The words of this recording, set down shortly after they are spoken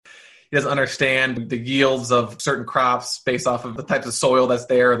He doesn't understand the yields of certain crops based off of the types of soil that's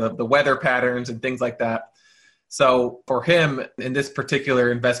there, the weather patterns and things like that. So for him, in this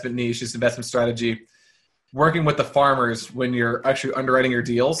particular investment niche, this investment strategy, working with the farmers when you're actually underwriting your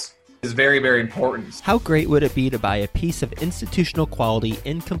deals is very, very important. How great would it be to buy a piece of institutional quality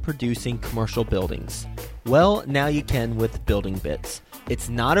income-producing commercial buildings? Well, now you can with Building Bits. It's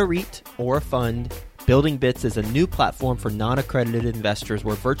not a REIT or a fund. Building Bits is a new platform for non-accredited investors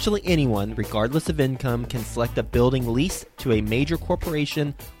where virtually anyone, regardless of income, can select a building leased to a major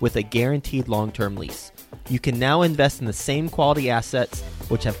corporation with a guaranteed long-term lease. You can now invest in the same quality assets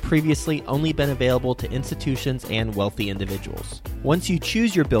which have previously only been available to institutions and wealthy individuals. Once you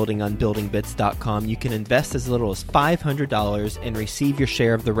choose your building on buildingbits.com, you can invest as little as $500 and receive your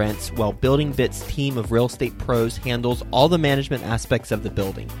share of the rents while Building Bits' team of real estate pros handles all the management aspects of the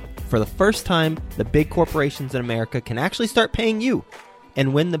building. For the first time, the big corporations in America can actually start paying you.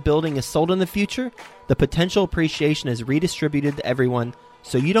 And when the building is sold in the future, the potential appreciation is redistributed to everyone,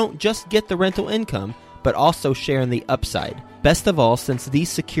 so you don't just get the rental income, but also share in the upside. Best of all, since these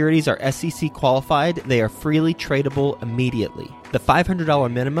securities are SEC qualified, they are freely tradable immediately. The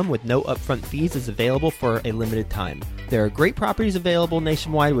 $500 minimum with no upfront fees is available for a limited time. There are great properties available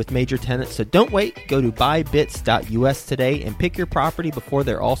nationwide with major tenants, so don't wait. Go to buybits.us today and pick your property before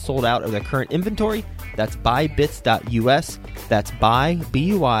they're all sold out of their current inventory. That's buybits.us. That's buy,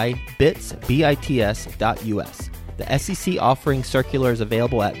 B-U-I, bits, B-I-T-S.us. The SEC offering circular is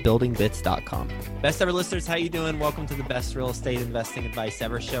available at buildingbits.com. Best ever listeners, how you doing? Welcome to the Best Real Estate Investing Advice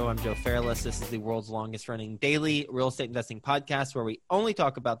Ever show. I'm Joe Fairless. This is the world's longest running daily real estate investing podcast where we only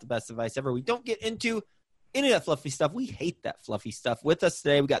talk about the best advice ever. We don't get into any of that fluffy stuff. We hate that fluffy stuff. With us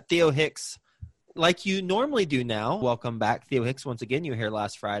today, we got Theo Hicks, like you normally do now. Welcome back, Theo Hicks. Once again, you were here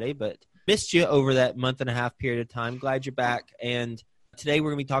last Friday, but missed you over that month and a half period of time. Glad you're back. And today we're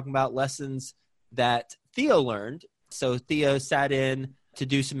going to be talking about lessons that Theo learned. So Theo sat in to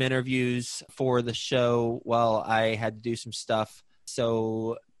do some interviews for the show while I had to do some stuff.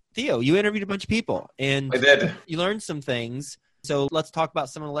 So Theo, you interviewed a bunch of people and I did. You learned some things. So let's talk about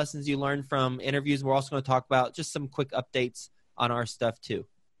some of the lessons you learned from interviews. We're also going to talk about just some quick updates on our stuff too.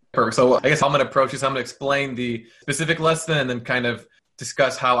 Perfect. So I guess I'm going to approach this. I'm going to explain the specific lesson and then kind of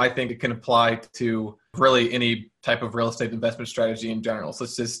discuss how I think it can apply to really any type of real estate investment strategy in general. So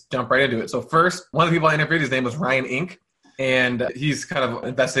let's just jump right into it. So first, one of the people I interviewed, his name was Ryan Inc. And he's kind of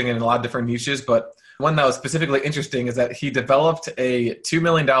investing in a lot of different niches. But one that was specifically interesting is that he developed a $2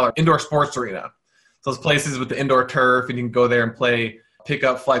 million indoor sports arena. So those places with the indoor turf, and you can go there and play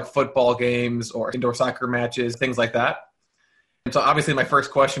pickup flag football games or indoor soccer matches, things like that. And so obviously my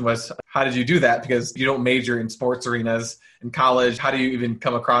first question was, how did you do that? Because you don't major in sports arenas in college. How do you even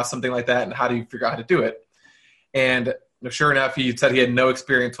come across something like that? And how do you figure out how to do it? And sure enough, he said he had no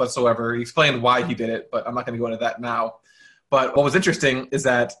experience whatsoever. He explained why he did it, but I'm not going to go into that now. But what was interesting is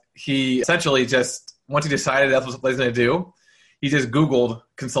that he essentially just, once he decided that's what he was going to do, he just Googled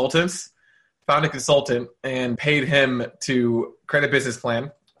consultants, found a consultant, and paid him to create a business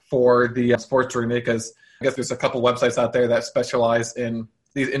plan for the sports arena, because I guess there's a couple websites out there that specialize in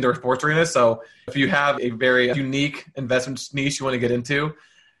these indoor sports arenas. So if you have a very unique investment niche you want to get into, it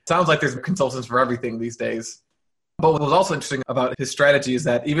sounds like there's consultants for everything these days. But what was also interesting about his strategy is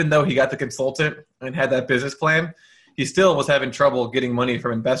that even though he got the consultant and had that business plan, he still was having trouble getting money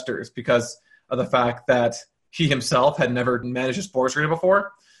from investors because of the fact that he himself had never managed a sports arena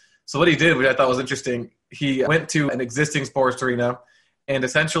before. So what he did, which I thought was interesting, he went to an existing sports arena and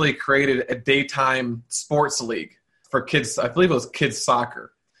essentially created a daytime sports league for kids. I believe it was kids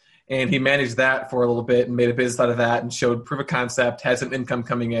soccer. And he managed that for a little bit and made a business out of that and showed proof of concept, had some income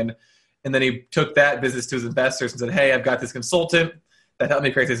coming in. And then he took that business to his investors and said, hey, I've got this consultant that helped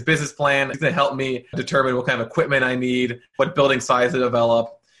me create this business plan. He's going to help me determine what kind of equipment I need, what building size to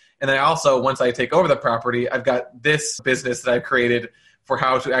develop. And then I also, once I take over the property, I've got this business that I've created for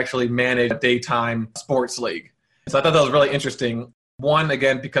how to actually manage a daytime sports league. So I thought that was really interesting. One,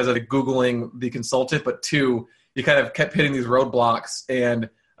 again, because of the Googling the consultant, but two, you kind of kept hitting these roadblocks and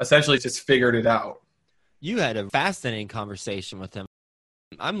essentially just figured it out. You had a fascinating conversation with him.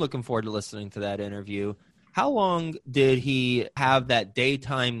 I'm looking forward to listening to that interview. How long did he have that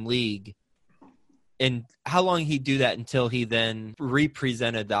daytime league, and how long he do that until he then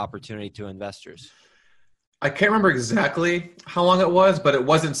represented the opportunity to investors? I can't remember exactly how long it was, but it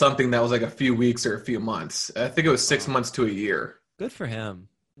wasn't something that was like a few weeks or a few months. I think it was 6 months to a year. Good for him.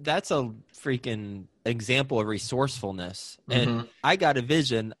 That's a freaking example of resourcefulness. And I got a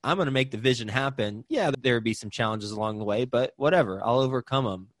vision. I'm going to make the vision happen. Yeah, there would be some challenges along the way, but whatever. I'll overcome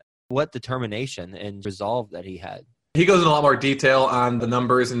them. What determination and resolve that he had. He goes into a lot more detail on the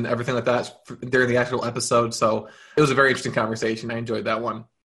numbers and everything like that during the actual episode. So it was a very interesting conversation. I enjoyed that one.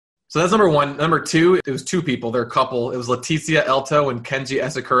 So that's number one. Number two, it was two people. They're a couple. It was Leticia Elto and Kenji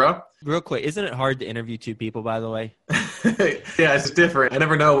Asakura. Real quick, isn't it hard to interview two people, by the way? Yeah, it's different. I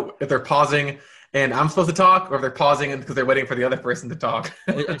never know if they're pausing and I'm supposed to talk or if they're pausing because they're waiting for the other person to talk.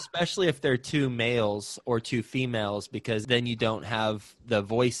 Especially if they're two males or two females, because then you don't have the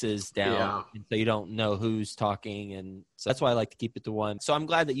voices down. And so you don't know who's talking. And so that's why I like to keep it to one. So I'm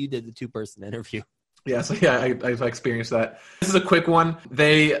glad that you did the two-person interview. Yeah, so I experienced that. This is a quick one.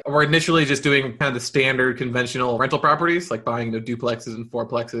 They were initially just doing kind of the standard conventional rental properties, like buying duplexes and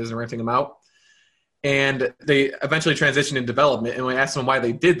fourplexes and renting them out. And they eventually transitioned in development. And when I asked them why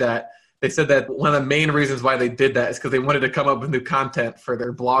they did that, they said that one of the main reasons why they did that is because they wanted to come up with new content for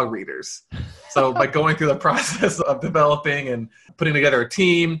their blog readers. So by going through the process of developing and putting together a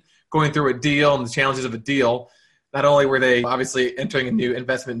team, going through a deal and the challenges of a deal, not only were they obviously entering a new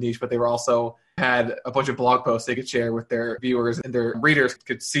investment niche, but they were also had a bunch of blog posts they could share with their viewers, and their readers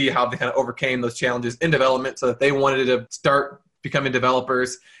could see how they kind of overcame those challenges in development, so that they wanted to start becoming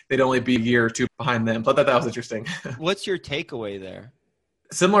developers, they'd only be a year or two behind them. So I thought that was interesting. What's your takeaway there?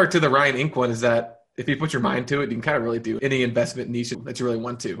 Similar to the Ryan Inc. one is that if you put your mind to it, you can kind of really do any investment niche that you really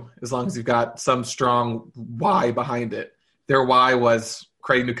want to, as long as you've got some strong why behind it. Their why was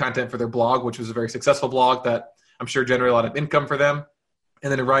creating new content for their blog, which was a very successful blog that I'm sure generated a lot of income for them.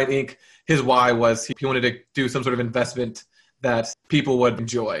 And then in Ryan Inc., his why was he wanted to do some sort of investment that people would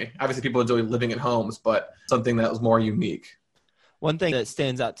enjoy. Obviously, people enjoy living in homes, but something that was more unique. One thing that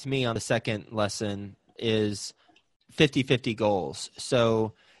stands out to me on the second lesson is 50-50 goals.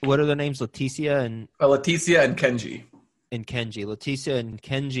 So what are their names? Leticia and Kenji. And Kenji. Leticia and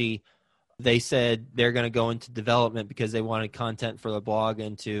Kenji, they said they're going to go into development because they wanted content for the blog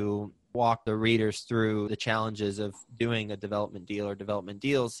and to walk the readers through the challenges of doing a development deal or development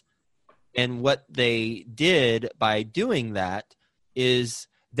deals. And what they did by doing that is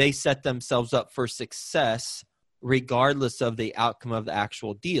they set themselves up for success regardless of the outcome of the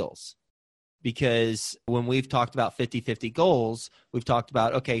actual deals. Because when we've talked about 50-50 goals, we've talked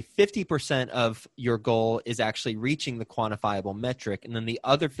about, okay, 50% of your goal is actually reaching the quantifiable metric. And then the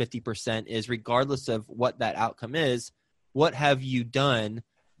other 50% is regardless of what that outcome is, what have you done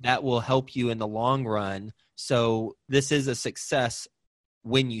that will help you in the long run? So this is a success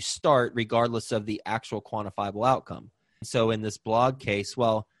when you start, regardless of the actual quantifiable outcome. So in this blog case,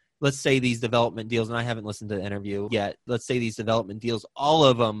 well, let's say these development deals, and I haven't listened to the interview yet, let's say these development deals, all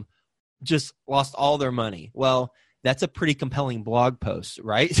of them just lost all their money. Well, that's a pretty compelling blog post,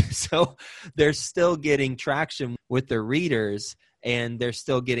 right? So they're still getting traction with their readers, and they're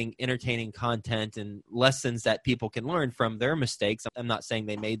still getting entertaining content and lessons that people can learn from their mistakes. I'm not saying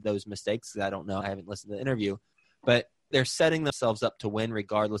they made those mistakes because I don't know. I haven't listened to the interview. But they're setting themselves up to win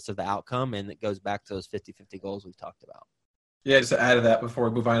regardless of the outcome, and it goes back to those 50-50 goals we've talked about. Yeah, just to add to that before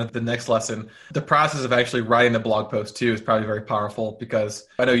we move on to the next lesson, the process of actually writing the blog post too is probably very powerful, because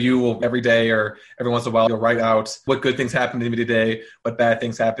I know you will every day or every once in a while, you'll write out what good things happened to me today, what bad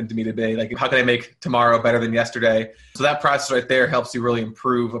things happened to me today, like how can I make tomorrow better than yesterday? So that process right there helps you really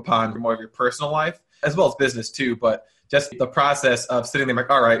improve upon more of your personal life as well as business too. But just the process of sitting there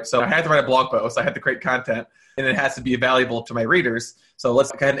like, all right, so I had to write a blog post, I had to create content, and it has to be valuable to my readers. So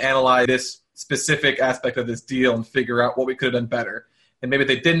let's kind of analyze this specific aspect of this deal and figure out what we could have done better. And maybe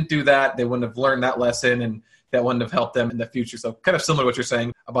they didn't do that, they wouldn't have learned that lesson, and that wouldn't have helped them in the future. So kind of similar to what you're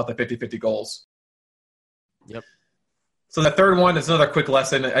saying about the 50-50 goals. Yep. So the third one is another quick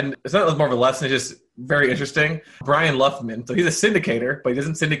lesson, and it's not more of a lesson, it's just very interesting. Brian Luffman, so he's a syndicator, but he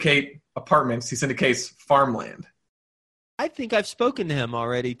doesn't syndicate apartments, he syndicates farmland. I think I've spoken to him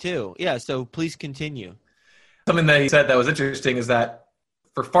already too. Yeah, so please continue. Something that he said that was interesting is that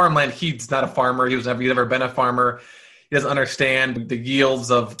for farmland, he's not a farmer. He's never been a farmer. He doesn't understand the yields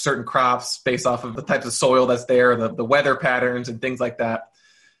of certain crops based off of the types of soil that's there, the weather patterns and things like that.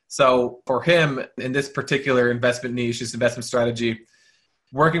 So for him, in this particular investment niche, this investment strategy,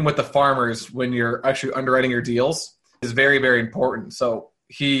 working with the farmers when you're actually underwriting your deals is very, very important. So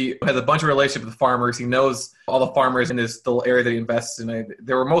he has a bunch of relationship with the farmers. He knows all the farmers in this little area that he invests in.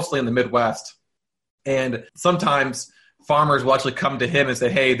 They were mostly in the Midwest. And sometimes farmers will actually come to him and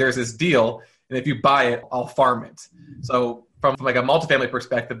say, hey, there's this deal, and if you buy it, I'll farm it. So from like a multifamily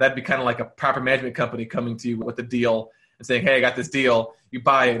perspective, that'd be kind of like a property management company coming to you with a deal and saying, hey, I got this deal, you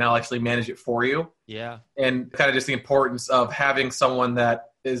buy it, and I'll actually manage it for you. Yeah. And kind of just the importance of having someone that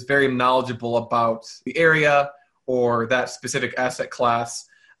is very knowledgeable about the area or that specific asset class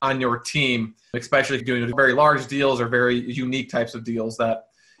on your team, especially if you're doing very large deals or very unique types of deals that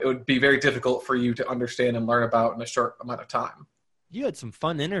it would be very difficult for you to understand and learn about in a short amount of time. You had some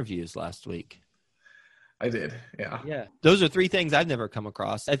fun interviews last week. I did, yeah. Yeah. Those are 3 things I've never come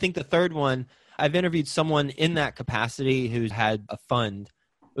across. I think the third one, I've interviewed someone in that capacity who's had a fund.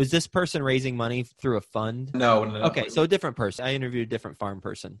 Was this person raising money through a fund? No. Okay, so a different person. I interviewed a different farm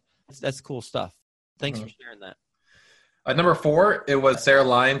person. That's cool stuff. Thanks for sharing that. At number 4, it was Sarah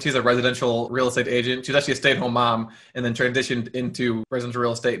Lyon. She's a residential real estate agent. She's actually a stay-at-home mom and then transitioned into residential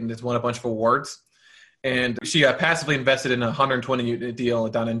real estate and has won a bunch of awards. And she passively invested in a 120-unit deal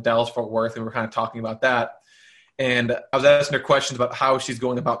down in Dallas-Fort Worth, and we're kind of talking about that. And I was asking her questions about how she's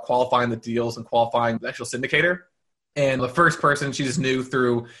going about qualifying the deals and qualifying the actual syndicator. And the first person she just knew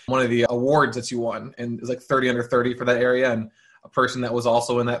through one of the awards that she won. And it was like 30 under 30 for that area. And a person that was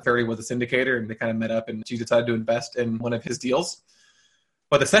also in that 30 was a syndicator, and they kind of met up, and she decided to invest in one of his deals.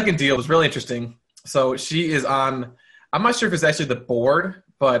 But the second deal was really interesting. So she is on, I'm not sure if it's actually the board,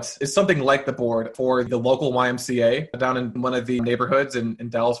 but it's something like the board for the local YMCA down in one of the neighborhoods in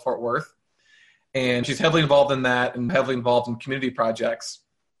Dallas-Fort Worth. And she's heavily involved in that and heavily involved in community projects.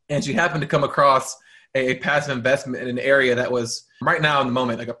 And she happened to come across a passive investment in an area that was right now in the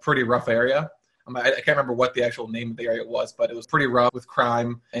moment like a pretty rough area. I can't remember what the actual name of the area was, but it was pretty rough with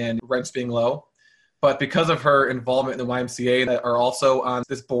crime and rents being low. But because of her involvement in the YMCA that are also on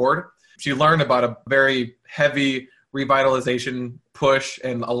this board, she learned about a very heavy revitalization push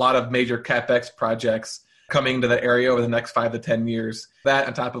and a lot of major CapEx projects coming to the area over the next 5 to 10 years. That,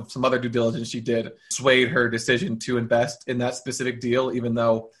 on top of some other due diligence she did, swayed her decision to invest in that specific deal, even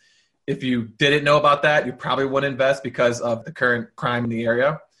though if you didn't know about that, you probably wouldn't invest because of the current crime in the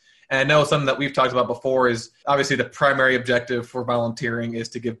area. And I know something that we've talked about before is obviously the primary objective for volunteering is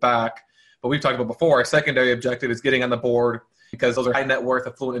to give back. But we've talked about before, our secondary objective is getting on the board because those are high net worth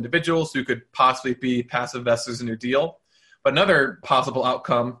affluent individuals who could possibly be passive investors in your deal. But another possible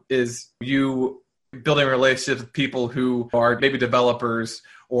outcome is you building relationships with people who are maybe developers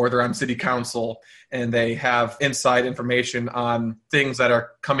or they're on city council and they have inside information on things that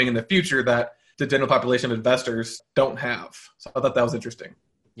are coming in the future that the general population of investors don't have. So I thought that was interesting.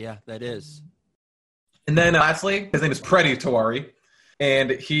 Yeah, that is. And then lastly, his name is Preti Tawari,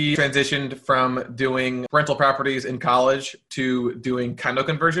 and he transitioned from doing rental properties in college to doing condo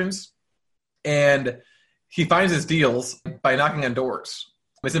conversions. And he finds his deals by knocking on doors.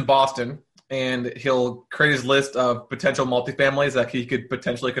 It's in Boston, and he'll create his list of potential multifamilies that he could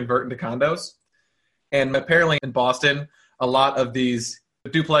potentially convert into condos. And apparently in Boston, a lot of these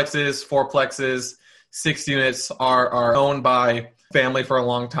duplexes, fourplexes, 6 units are owned by family for a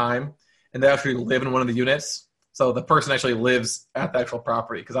long time, and they actually live in one of the units. So the person actually lives at the actual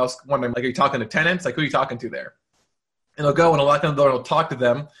property. Because I was wondering, like, are you talking to tenants? Like, who are you talking to there? And he'll go and he'll knock on the door and he'll talk to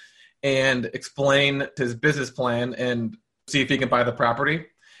them and explain his business plan and see if he can buy the property.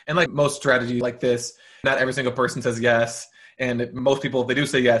 And like most strategies like this, not every single person says yes. And most people, if they do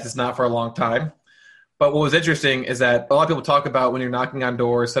say yes, it's not for a long time. But what was interesting is that a lot of people talk about when you're knocking on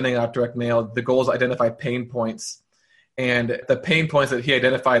doors, sending out direct mail, the goal is to identify pain points. And the pain points that he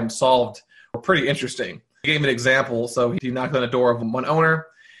identified and solved were pretty interesting. He gave me an example. So he knocked on the door of one owner,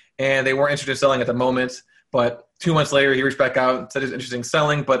 and they weren't interested in selling at the moment. But 2 months later, he reached back out and said he was interested in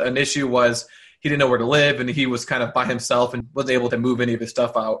selling. But an issue was he didn't know where to live, and he was kind of by himself and wasn't able to move any of his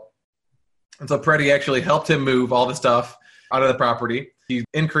stuff out. And so Preti actually helped him move all the stuff out of the property. He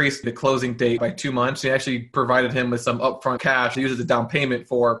increased the closing date by 2 months. He actually provided him with some upfront cash to use as a down payment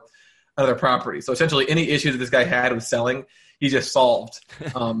for another property. So essentially any issue that this guy had with selling, he just solved.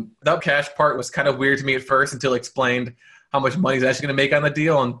 That cash part was kind of weird to me at first until he explained how much money he's actually going to make on the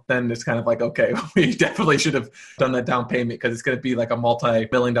deal. And then it's kind of like, okay, we definitely should have done that down payment because it's going to be like a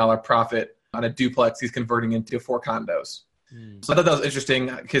multi-million-dollar profit on a duplex he's converting into 4 condos. So I thought that was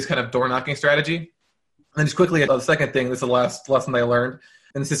interesting, his kind of door knocking strategy. And then just quickly, the second thing, this is the last lesson I learned,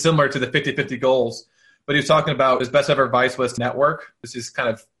 and this is similar to the 50-50 goals, but he was talking about his best ever advice was to network. This is kind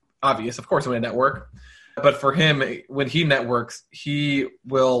of obvious, of course, when you network. But for him, when he networks, he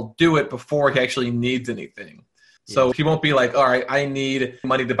will do it before he actually needs anything. So he won't be like, all right, I need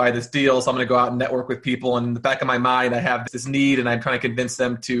money to buy this deal, so I'm going to go out and network with people. And in the back of my mind, I have this need, and I'm trying to convince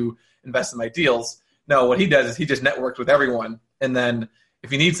them to invest in my deals. No, what he does is he just networks with everyone. And then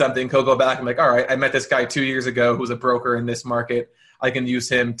if he needs something, he'll go back and be like, all right, I met this guy 2 years ago who was a broker in this market. I can use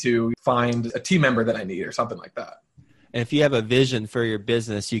him to find a team member that I need or something like that. And if you have a vision for your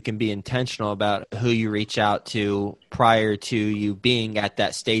business, you can be intentional about who you reach out to prior to you being at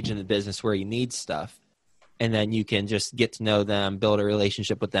that stage in the business where you need stuff. And then you can just get to know them, build a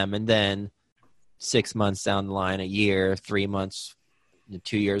relationship with them. And then 6 months down the line, a year, 3 months,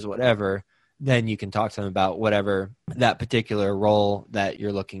 2 years, whatever, then you can talk to them about whatever that particular role that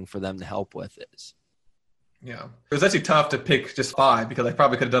you're looking for them to help with is. Yeah. It was actually tough to pick just 5 because I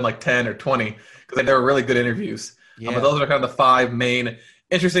probably could have done like 10 or 20 because they were really good interviews. Yeah. But those are kind of the 5 main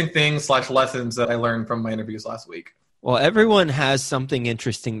interesting things / lessons that I learned from my interviews last week. Well, everyone has something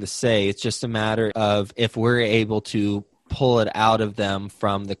interesting to say. It's just a matter of if we're able to pull it out of them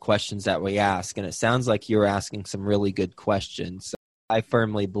from the questions that we ask. And it sounds like you're asking some really good questions. I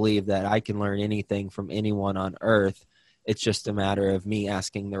firmly believe that I can learn anything from anyone on earth. It's just a matter of me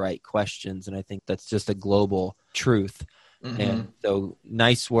asking the right questions. And I think that's just a global truth. Mm-hmm. And so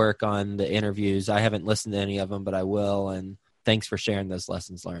nice work on the interviews. I haven't listened to any of them, but I will. And thanks for sharing those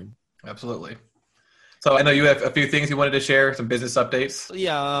lessons learned. Absolutely. So I know you have a few things you wanted to share, some business updates.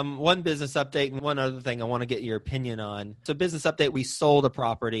 Yeah, one business update and one other thing I want to get your opinion on. So business update, we sold a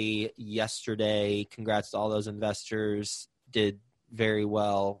property yesterday. Congrats to all those investors. Did very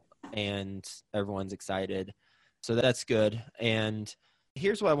well, and everyone's excited. So that's good. And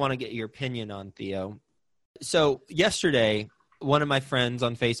here's what I want to get your opinion on, Theo. So yesterday, one of my friends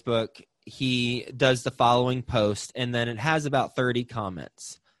on Facebook, he does the following post, and then it has about 30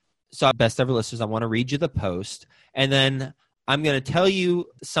 comments. So best ever listeners, I want to read you the post, and then I'm going to tell you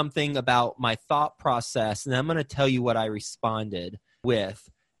something about my thought process, and then I'm going to tell you what I responded with.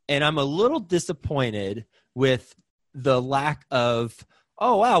 And I'm a little disappointed with the lack of,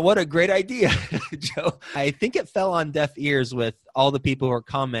 oh, wow, what a great idea, Joe. I think it fell on deaf ears with all the people who are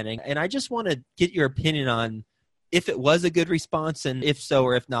commenting, and I just want to get your opinion on if it was a good response, and if so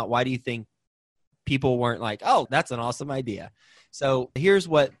or if not, why do you think people weren't like, oh, that's an awesome idea? So here's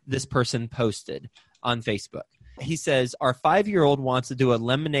what this person posted on Facebook. He says, our 5-year-old wants to do a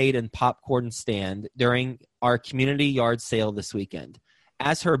lemonade and popcorn stand during our community yard sale this weekend.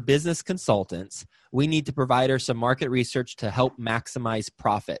 As her business consultants, we need to provide her some market research to help maximize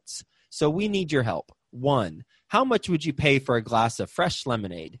profits. So we need your help. 1, how much would you pay for a glass of fresh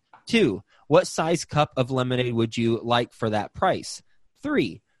lemonade? 2, what size cup of lemonade would you like for that price?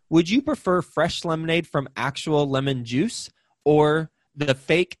 3, would you prefer fresh lemonade from actual lemon juice or the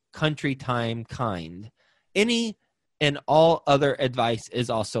fake country time kind? Any and all other advice is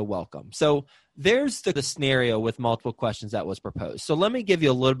also welcome. So there's the scenario with multiple questions that was proposed. So let me give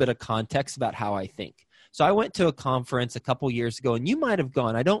you a little bit of context about how I think. So I went to a conference a couple years ago, and you might have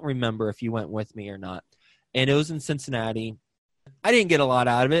gone. I don't remember if you went with me or not. And it was in Cincinnati. I didn't get a lot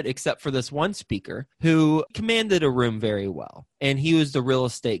out of it except for this one speaker who commanded a room very well. And he was the real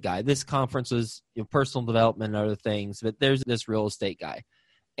estate guy. This conference was personal development and other things, but there's this real estate guy.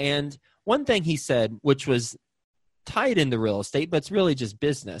 And one thing he said, which was tied into real estate, but it's really just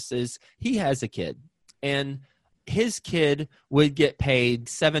business, is he has a kid. And his kid would get paid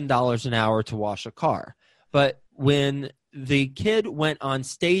 $7 an hour to wash a car. But when the kid went on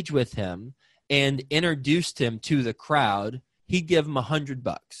stage with him and introduced him to the crowd, he'd give him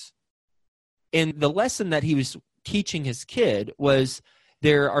 $100. And the lesson that he was teaching his kid was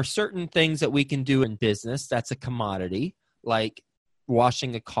there are certain things that we can do in business that's a commodity, like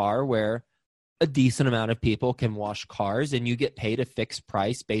washing a car, where a decent amount of people can wash cars and you get paid a fixed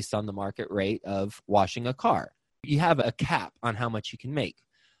price based on the market rate of washing a car. You have a cap on how much you can make.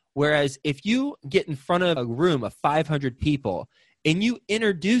 Whereas if you get in front of a room of 500 people and you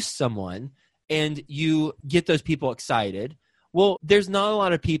introduce someone and you get those people excited, well, there's not a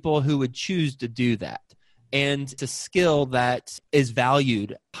lot of people who would choose to do that. And it's a skill that is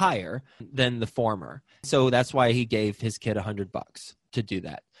valued higher than the former. So that's why he gave his kid $100 to do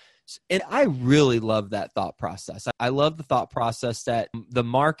that. And I really love that thought process. I love the thought process that the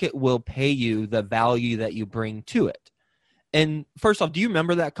market will pay you the value that you bring to it. And first off, do you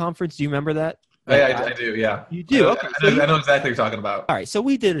remember that conference? Do you remember that? I do, yeah. You do? Okay. I know exactly what you're talking about. All right, so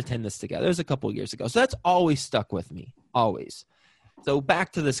we did attend this together. It was a couple of years ago. So that's always stuck with me, always. So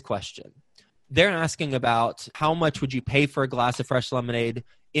back to this question. They're asking about how much would you pay for a glass of fresh lemonade,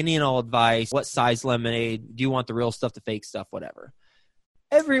 any and all advice, what size lemonade, do you want the real stuff, the fake stuff, whatever.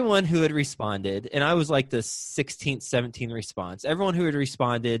 Everyone who had responded, and I was like the 16th, 17th response, everyone who had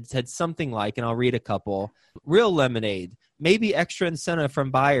responded said something like, and I'll read a couple, real lemonade, maybe extra incentive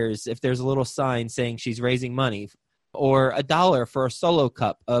from buyers if there's a little sign saying she's raising money, or $1 for a solo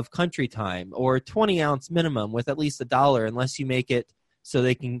cup of country time, or 20-ounce minimum with at least $1 unless you make it so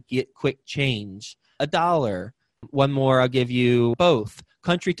they can get quick change. $1. One more, I'll give you both,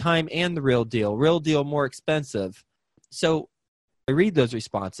 country time and the real deal more expensive. So I read those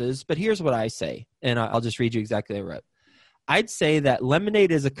responses, but here's what I say, and I'll just read you exactly what I wrote. I'd say that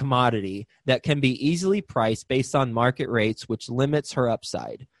lemonade is a commodity that can be easily priced based on market rates, which limits her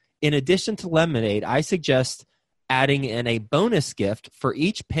upside. In addition to lemonade, I suggest adding in a bonus gift for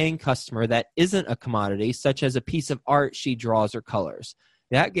each paying customer that isn't a commodity, such as a piece of art she draws or colors.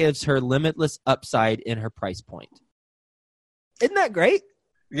 That gives her limitless upside in her price point. Isn't that great?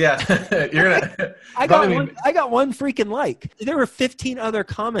 Yeah, you're gonna. I got one freaking like. There were 15 other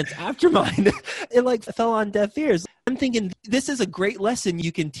comments after mine. It like fell on deaf ears. I'm thinking this is a great lesson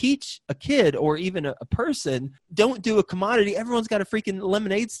you can teach a kid or even a person. Don't do a commodity. Everyone's got a freaking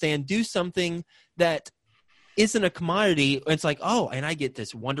lemonade stand. Do something that isn't a commodity. It's like, oh, and I get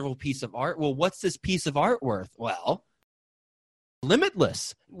this wonderful piece of art. Well, what's this piece of art worth? Well,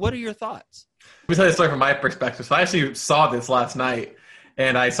 limitless. What are your thoughts? Let me tell you a story from my perspective. So I actually saw this last night,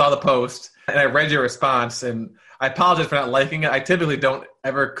 and I saw the post, and I read your response, and I apologize for not liking it. I typically don't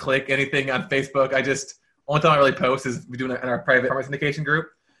ever click anything on Facebook. Only time I really post is we do it in our private apartment syndication group.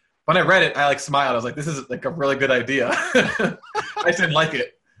 When I read it, I smiled. I was like, this is a really good idea. I just didn't like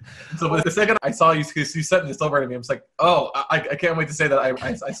it. So the second I saw you sent this over to me, I was like, oh, I can't wait to say that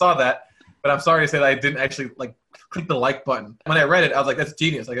I saw that, but I'm sorry to say that I didn't actually click the like button. When I read it, I was like, that's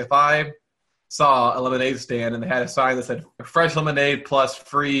genius. If I saw a lemonade stand and they had a sign that said fresh lemonade plus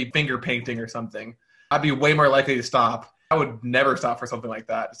free finger painting or something, I'd be way more likely to stop. I would never stop for something like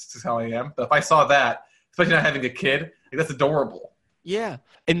that. It's just how I am. But if I saw that, especially not having a kid, that's adorable. Yeah.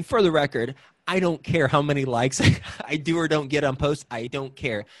 And for the record, I don't care how many likes I do or don't get on posts. I don't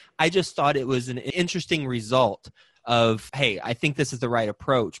care. I just thought it was an interesting result of, hey, I think this is the right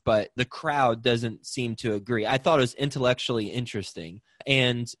approach, but the crowd doesn't seem to agree. I thought it was intellectually interesting.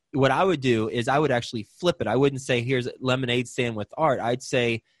 And what I would do is I would actually flip it. I wouldn't say, here's a lemonade stand with art. I'd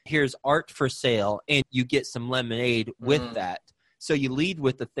say, here's art for sale, and you get some lemonade with that. So you lead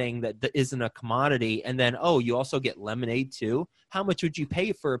with the thing that isn't a commodity, and then, oh, you also get lemonade too. How much would you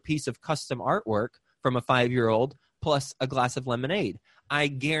pay for a piece of custom artwork from a 5-year-old plus a glass of lemonade? I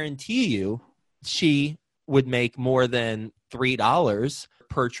guarantee you she would make more than $3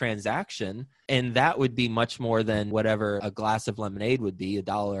 per transaction, and that would be much more than whatever a glass of lemonade would be,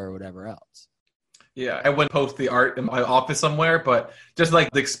 $1 or whatever else. Yeah, I wouldn't post the art in my office somewhere, but just the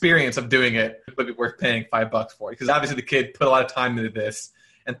experience of doing it would be worth paying $5 for it. Because obviously the kid put a lot of time into this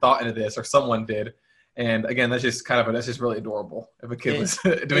and thought into this, or someone did. And again, that's just really adorable if a kid was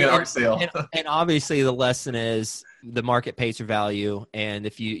doing an art sale. And obviously the lesson is the market pays for value. And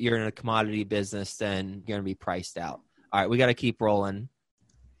if you're in a commodity business, then you're going to be priced out. All right, we got to keep rolling.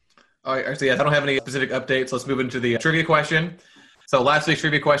 All right, so I don't have any specific updates. Let's move into the trivia question. So last week's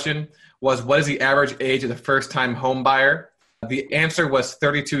trivia question was, what is the average age of the first-time home buyer? The answer was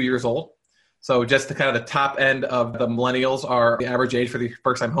 32 years old. So just the kind of the top end of the millennials are the average age for the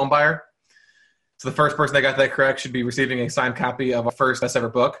first-time home buyer. So the first person that got that correct should be receiving a signed copy of our first best ever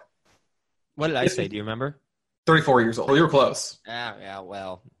book. What did I say? Do you remember? 34 years old. Well, you were close.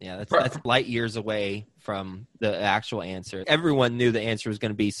 That's light years away from the actual answer. Everyone knew the answer was going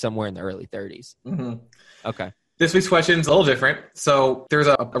to be somewhere in the early 30s. Mm-hmm. Okay. This week's question is a little different. So there's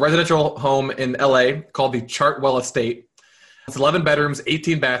a residential home in LA called the Chartwell Estate. It's 11 bedrooms,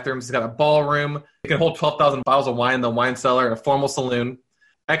 18 bathrooms. It's got a ballroom. It can hold 12,000 bottles of wine in the wine cellar and a formal saloon.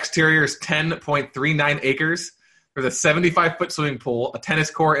 Exterior is 10.39 acres. There's a 75-foot swimming pool, a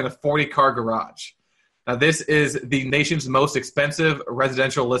tennis court, and a 40-car garage. Now, this is the nation's most expensive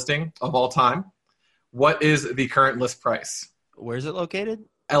residential listing of all time. What is the current list price? Where is it located?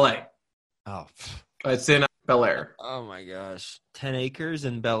 LA. Oh. It's in Bel Air. Oh, my gosh. 10 acres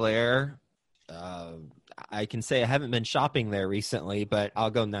in Bel Air. I can say I haven't been shopping there recently, but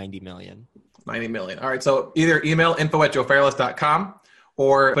I'll go $90 million. $90 million. All right, so either email info@joefairless.com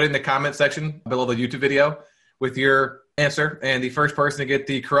or put it in the comment section below the YouTube video with your answer, and the first person to get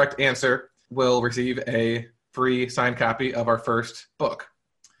the correct answer will receive a free signed copy of our first book.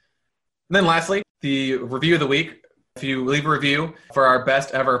 And then lastly, the review of the week. If you leave a review for our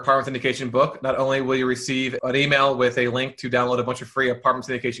best ever apartment syndication book, not only will you receive an email with a link to download a bunch of free apartment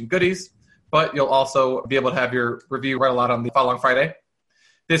syndication goodies, but you'll also be able to have your review read aloud on the following Friday.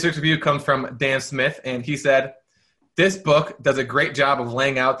 This week's review comes from Dan Smith, and he said, "This book does a great job of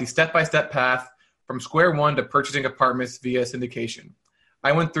laying out the step-by-step path from square one to purchasing apartments via syndication.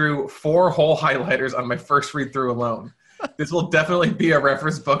 I went through 4 whole highlighters on my first read-through alone. This will definitely be a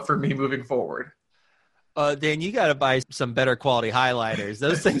reference book for me moving forward." Dan, you got to buy some better quality highlighters.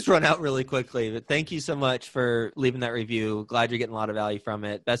 Those things run out really quickly. But thank you so much for leaving that review. Glad you're getting a lot of value from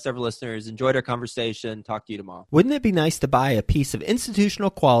it. Best ever listeners. Enjoyed our conversation. Talk to you tomorrow. Wouldn't it be nice to buy a piece of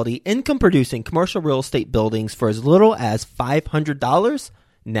institutional quality, income-producing commercial real estate buildings for as little as $500?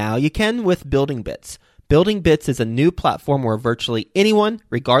 Now you can with Building Bits. Building Bits is a new platform where virtually anyone,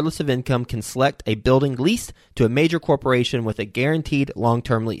 regardless of income, can select a building leased to a major corporation with a guaranteed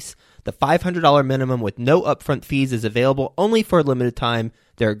long-term lease. The $500 minimum with no upfront fees is available only for a limited time.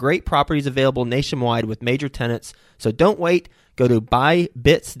 There are great properties available nationwide with major tenants, so don't wait. Go to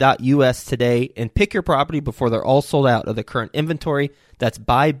buybits.us today and pick your property before they're all sold out of the current inventory. That's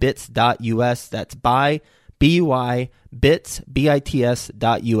buybits.us. That's buy, B-U-I, bits,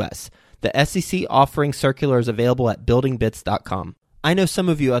 B-I-T-S.us. The SEC offering circular is available at buildingbits.com. I know some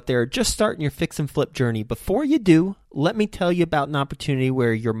of you out there are just starting your fix and flip journey. Before you do, let me tell you about an opportunity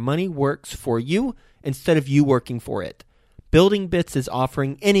where your money works for you instead of you working for it. Building Bits is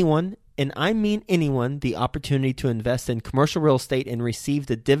offering anyone, and I mean anyone, the opportunity to invest in commercial real estate and receive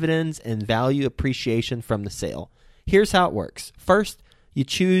the dividends and value appreciation from the sale. Here's how it works. First, you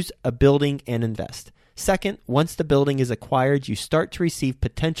choose a building and invest. Second, once the building is acquired, you start to receive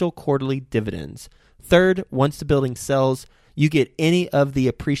potential quarterly dividends. Third, once the building sells, you get any of the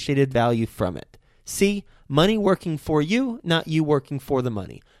appreciated value from it. See, money working for you, not you working for the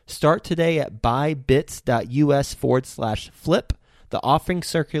money. Start today at buybits.us/flip. The offering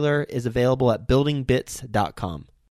circular is available at buildingbits.com.